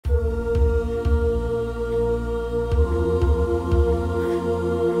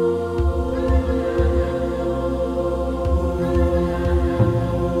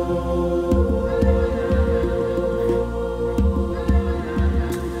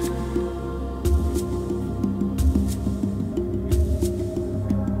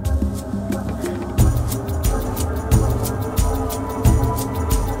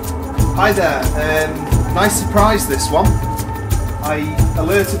Hi there, nice surprise this one. I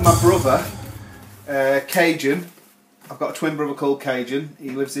alerted my brother, Cajun. I've got a twin brother called Cajun.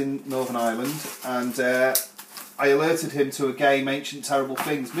 He lives in Northern Ireland, and I alerted him to a game, Ancient Terrible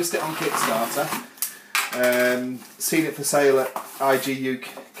Things. Missed it on Kickstarter. Seen it for sale at IG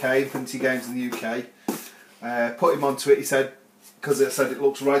UK, Infinity Games in the UK. Put him onto it. He said, because it said it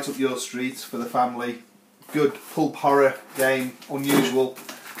looks right up your street for the family. Good pulp horror game, unusual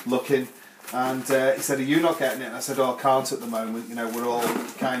looking. And he said, are you not getting it? And I said, oh, I can't at the moment. You know, we're all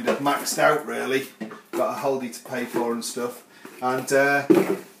kind of maxed out, really. Got a holiday to pay for and stuff. And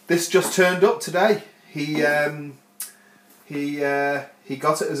this just turned up today. He got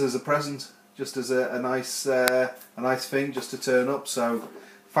it as a present, just as a nice thing, just to turn up. So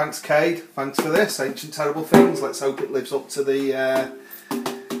thanks, Cade. Thanks for this. Ancient Terrible Things. Let's hope it lives up to the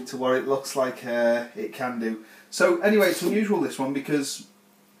to what it looks like it can do. So anyway, it's unusual, this one, because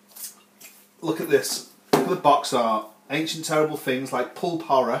look at this. Look at the box art. Ancient Terrible Things, like pulp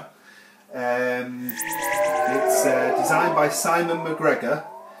horror. It's designed by Simon McGregor,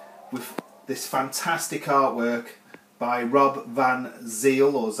 with this fantastic artwork by Rob Van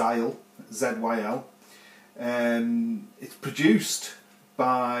Zyl, or Zyl, Z-Y-L. It's produced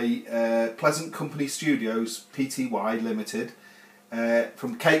by Pleasant Company Studios Pty Limited,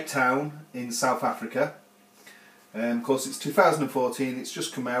 from Cape Town in South Africa. Of course, it's 2014. It's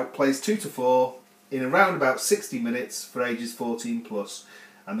just come out. Plays 2 to 4 in around about 60 minutes for ages 14 plus,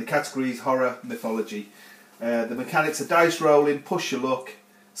 and the category is horror mythology. The mechanics are dice rolling, push your luck,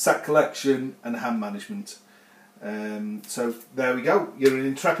 set collection, and hand management. So there we go. You're an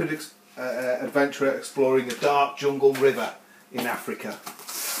intrepid adventurer exploring a dark jungle river in Africa.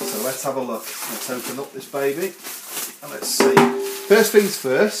 So let's have a look. Let's open up this baby and let's see. First things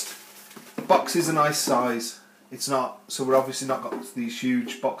first, the box is a nice size. It's not, so we're obviously not got these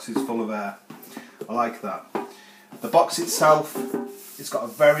huge boxes full of air. I like that. The box itself, it's got a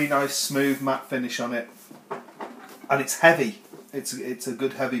very nice smooth matte finish on it, and it's heavy. It's a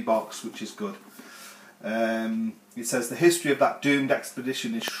good heavy box, which is good. It says the history of that doomed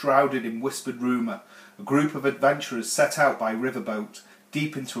expedition is shrouded in whispered rumour. A group of adventurers set out by riverboat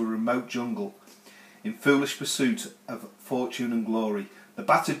deep into a remote jungle in foolish pursuit of fortune and glory. The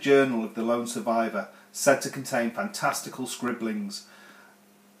battered journal of the lone survivor, said to contain fantastical scribblings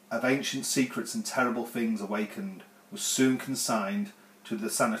of ancient secrets and terrible things awakened, was soon consigned to the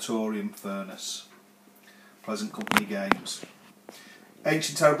sanatorium furnace. Pleasant Company Games.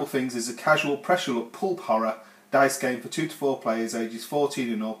 Ancient Terrible Things is a casual pressure look pulp horror dice game for 2 to 4 players ages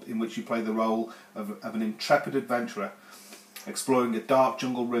 14 and up, in which you play the role of an intrepid adventurer exploring a dark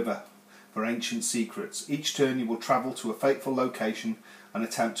jungle river for ancient secrets. Each turn you will travel to a fateful location and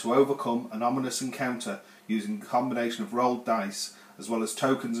attempt to overcome an ominous encounter using a combination of rolled dice as well as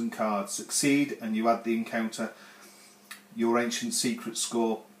tokens and cards. Succeed and you add the encounter your ancient secret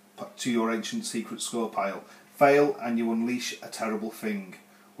score to your ancient secret score pile. Fail and you unleash a terrible thing,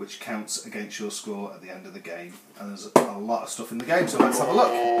 which counts against your score at the end of the game. And there's a lot of stuff in the game, so let's have a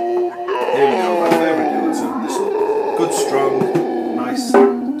look. Here we go. Without further ado, let's open this up. Good, strong, nice,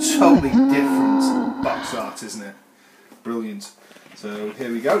 totally different box art, isn't it? Brilliant. So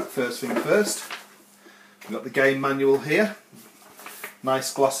here we go. First thing first, we've got the game manual here.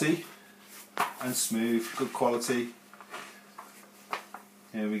 Nice, glossy and smooth, good quality.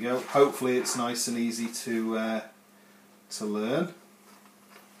 Here we go. Hopefully it's nice and easy to learn.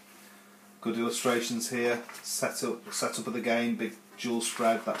 Good illustrations here. Setup of the game. Big jewel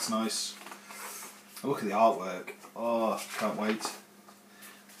spread. That's nice. Oh, look at the artwork. Oh, can't wait.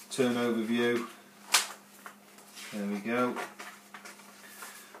 Turn overview. There we go.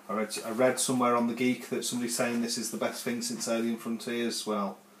 I read somewhere on the Geek that somebody's saying this is the best thing since Alien Frontiers.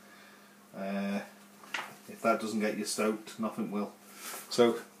 Well, if that doesn't get you stoked, nothing will.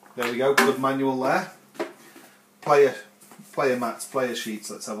 So there we go. Good manual there. Player mats, player sheets.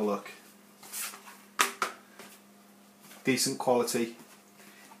 Let's have a look. Decent quality.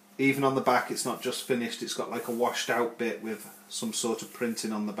 Even on the back, it's not just finished. It's got like a washed out bit with some sort of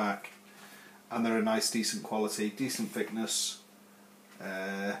printing on the back, and they're a nice, decent quality, decent thickness.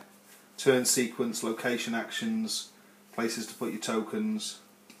 Turn sequence, location actions, places to put your tokens,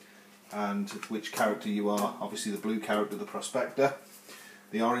 and which character you are. Obviously the blue character, the prospector,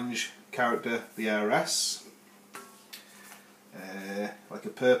 the orange character, the heiress, like a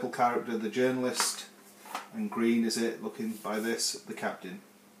purple character, the journalist, and green is it, looking by this, the captain.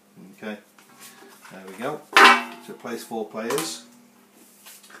 Okay, there we go. So it plays 4 players.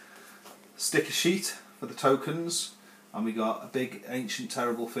 Sticker sheet for the tokens, and we got a big Ancient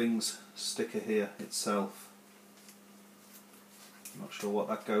Terrible Things sticker here itself. Not Not sure what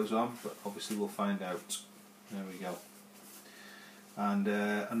that goes on, but obviously we'll find out. There we go. And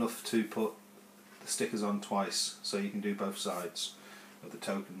enough to put the stickers on twice, so you can do both sides of the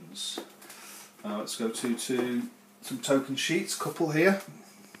tokens. Now let's go to some token sheets, couple here.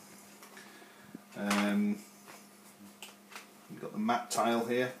 We've got the matte tile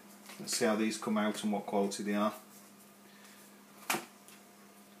here. Let's see how these come out and what quality they are.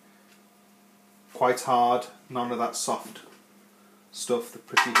 Quite hard, none of that soft stuff, they're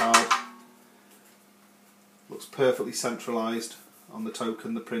pretty hard. Looks perfectly centralised on the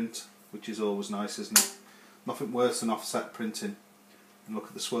token, the print, which is always nice, isn't it? Nothing worse than offset printing. And look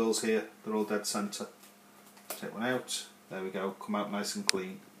at the swirls here, they're all dead centre. Take one out, there we go, come out nice and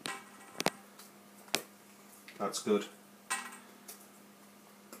clean. That's good.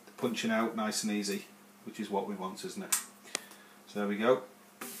 Punching out nice and easy, which is what we want, isn't it? So there we go,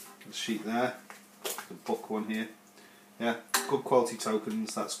 the sheet there, the book one here. Yeah, good quality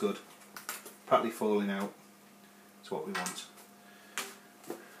tokens, that's good. Practically falling out, it's what we want.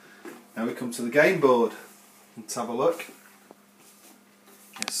 Now we come to the game board. Let's have a look.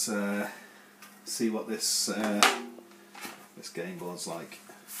 Let's see what this game board's like.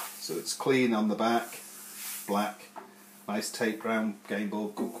 So it's clean on the back, black, nice tape round game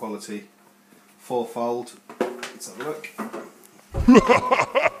board, good quality, 4-fold. Let's have a look.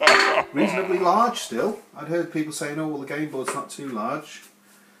 Reasonably large still. I'd heard people saying, oh well, the game board's not too large.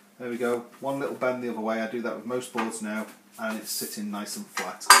 There we go, one little bend the other way. I do that with most boards now, and it's sitting nice and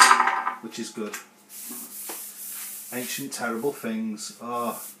flat, which is good. Ancient Terrible Things.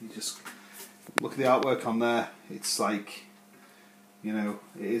 Oh, you just look at the artwork on there. It's like, you know,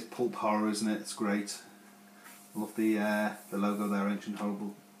 it is pulp horror, isn't it? It's great. I love the logo there, Ancient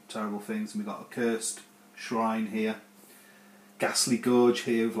Horrible Terrible Things. And we've got a cursed shrine here. Ghastly gorge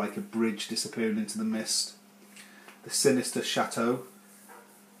here with like a bridge disappearing into the mist. The sinister chateau.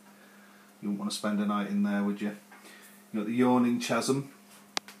 You wouldn't want to spend a night in there, would you? You've got the yawning chasm.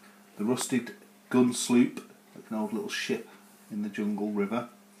 The rusted gun sloop, like an old little ship in the jungle river.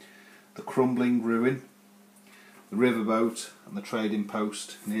 The crumbling ruin. The riverboat and the trading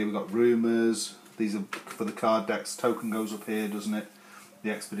post. And here we've got rumours. These are for the card decks. Token goes up here, doesn't it?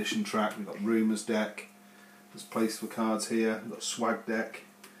 The expedition track. We've got rumours deck. There's place for cards here. We've got swag deck.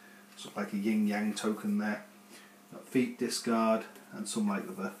 Looks like a yin yang token there. We've got feet discard and some like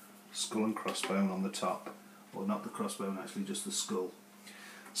with a skull and crossbone on the top. Or not the crossbone, actually just the skull.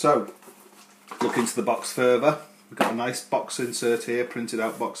 So, look into the box further. We've got a nice box insert here, printed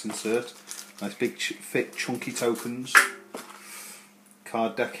out box insert. Nice big thick chunky tokens.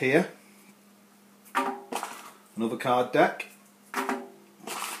 Card deck here. Another card deck.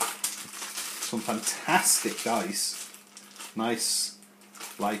 Some fantastic dice. Nice,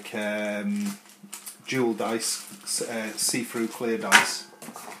 like jewel dice, see-through clear dice.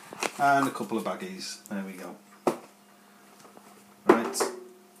 And a couple of baggies. There we go. Right,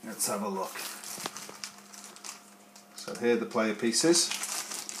 let's have a look. So here are the player pieces.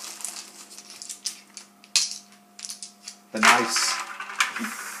 They're nice.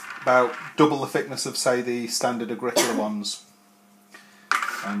 About double the thickness of, say, the standard Agricola ones.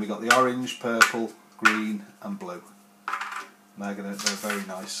 And we got the orange, purple, green and blue. And they're very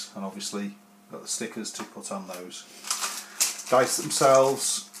nice, and obviously got the stickers to put on those. Dice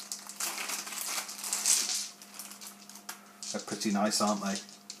themselves, they're pretty nice, aren't they?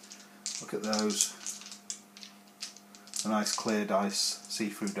 Look at those. A nice clear dice,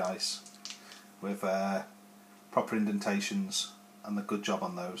 see-through dice with proper indentations, and a good job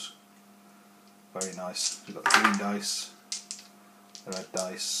on those. Very nice. We've got the green dice, the red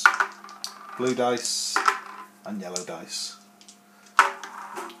dice, blue dice and yellow dice.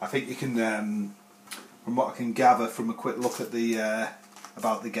 I think you can, from what I can gather from a quick look at the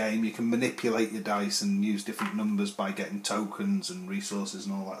about the game, you can manipulate your dice and use different numbers by getting tokens and resources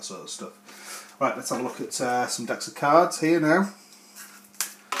and all that sort of stuff. Right, let's have a look at some decks of cards here now.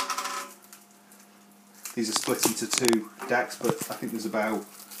 These are split into two decks, but I think there's about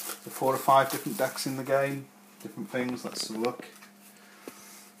 4 or 5 different decks in the game, different things. Let's have a look.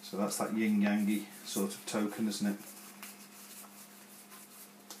 So that's that yin-yangy sort of token, isn't it?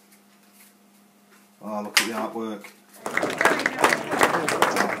 Oh, look at the artwork.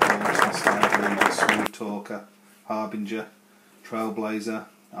 Smooth Talker, Harbinger, Trailblazer,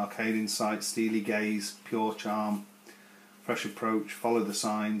 Arcade Insight, Steely Gaze, Pure Charm, Fresh Approach, Follow the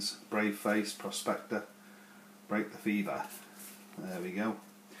Signs, Brave Face, Prospector, Break the Fever. There we go.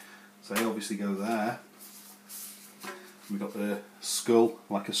 So they obviously go there. We've got the skull,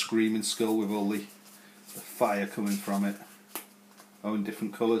 like a screaming skull with all the fire coming from it. Oh, in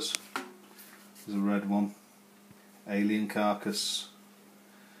different colours. There's a red one. Alien carcass,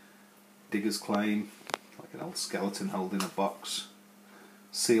 Digger's Claim, like an old skeleton holding a box.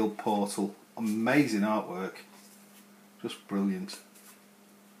 Sealed Portal, amazing artwork, just brilliant.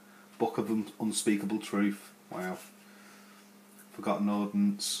 Book of Unspeakable Truth, wow. Forgotten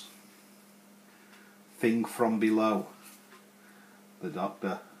Ordnance. Thing from Below, the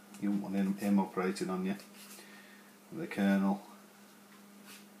Doctor, you wouldn't want him operating on you. The Colonel.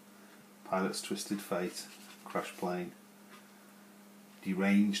 Pilot's Twisted Fate, Crash Plane.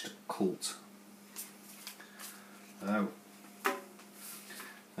 Deranged Cult. Oh.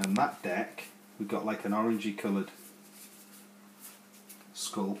 And that deck, we've got like an orangey coloured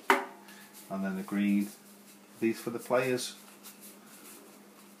skull and then a green. These for the players.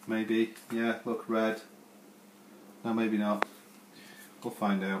 Maybe, yeah, look, red. No, maybe not. We'll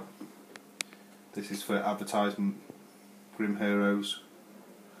find out. This is for advertisement. Grim Heroes.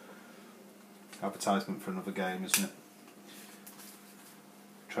 Advertisement for another game, isn't it?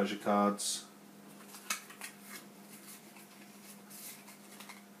 Treasure cards.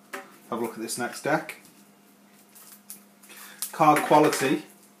 Have a look at this next deck. Card quality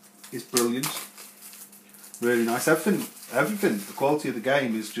is brilliant. Really nice. Everything. The quality of the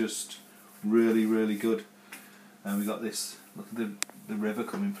game is just really, really good. And we got this. Look at the river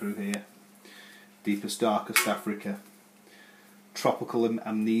coming through here. Deepest, Darkest Africa. Tropical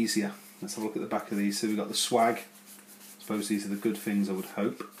Amnesia. Let's have a look at the back of these. So we've got the swag. I suppose these are the good things, I would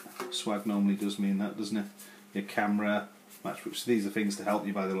hope. Swag normally does mean that, doesn't it? Your camera, matchbooks. These are things to help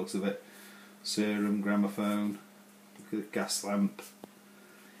you by the looks of it. Serum, gramophone, gas lamp,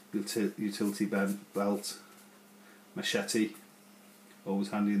 utility belt, machete, always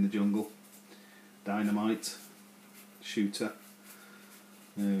handy in the jungle, dynamite, shooter.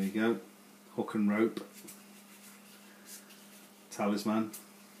 There we go. Hook and rope, talisman,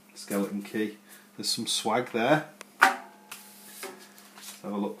 skeleton key. There's some swag there. Let's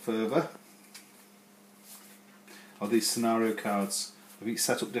have a look further. Oh, these scenario cards. Have you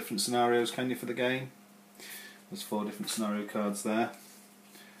set up different scenarios, can you, for the game? There's 4 different scenario cards there.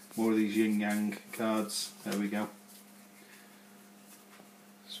 More of these yin yang cards. There we go.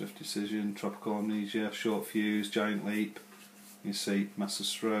 Swift Decision, Tropical Amnesia, Short Fuse, Giant Leap. You see, Master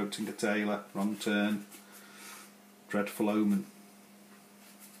Stroke, Tinker Tailor, Wrong Turn, Dreadful Omen.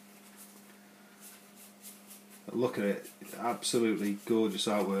 But look at it, absolutely gorgeous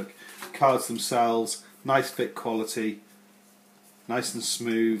artwork. Cards themselves, nice fit quality, nice and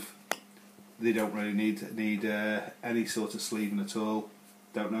smooth. They don't really need any sort of sleeving at all.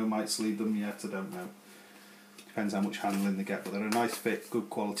 Don't know, might sleeve them yet, I don't know. Depends how much handling they get, but they're a nice fit, good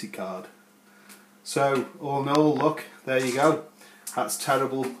quality card. So, all in all, look, there you go. That's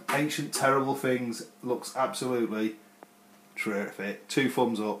Terrible, Ancient Terrible Things. Looks absolutely terrific. 2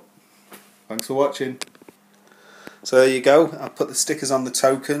 thumbs up. Thanks for watching. So there you go. I'll put the stickers on the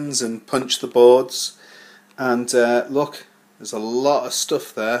tokens and punch the boards. And look, there's a lot of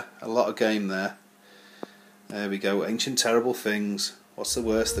stuff there, a lot of game there. There we go. Ancient Terrible Things. What's the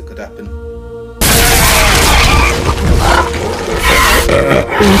worst that could happen?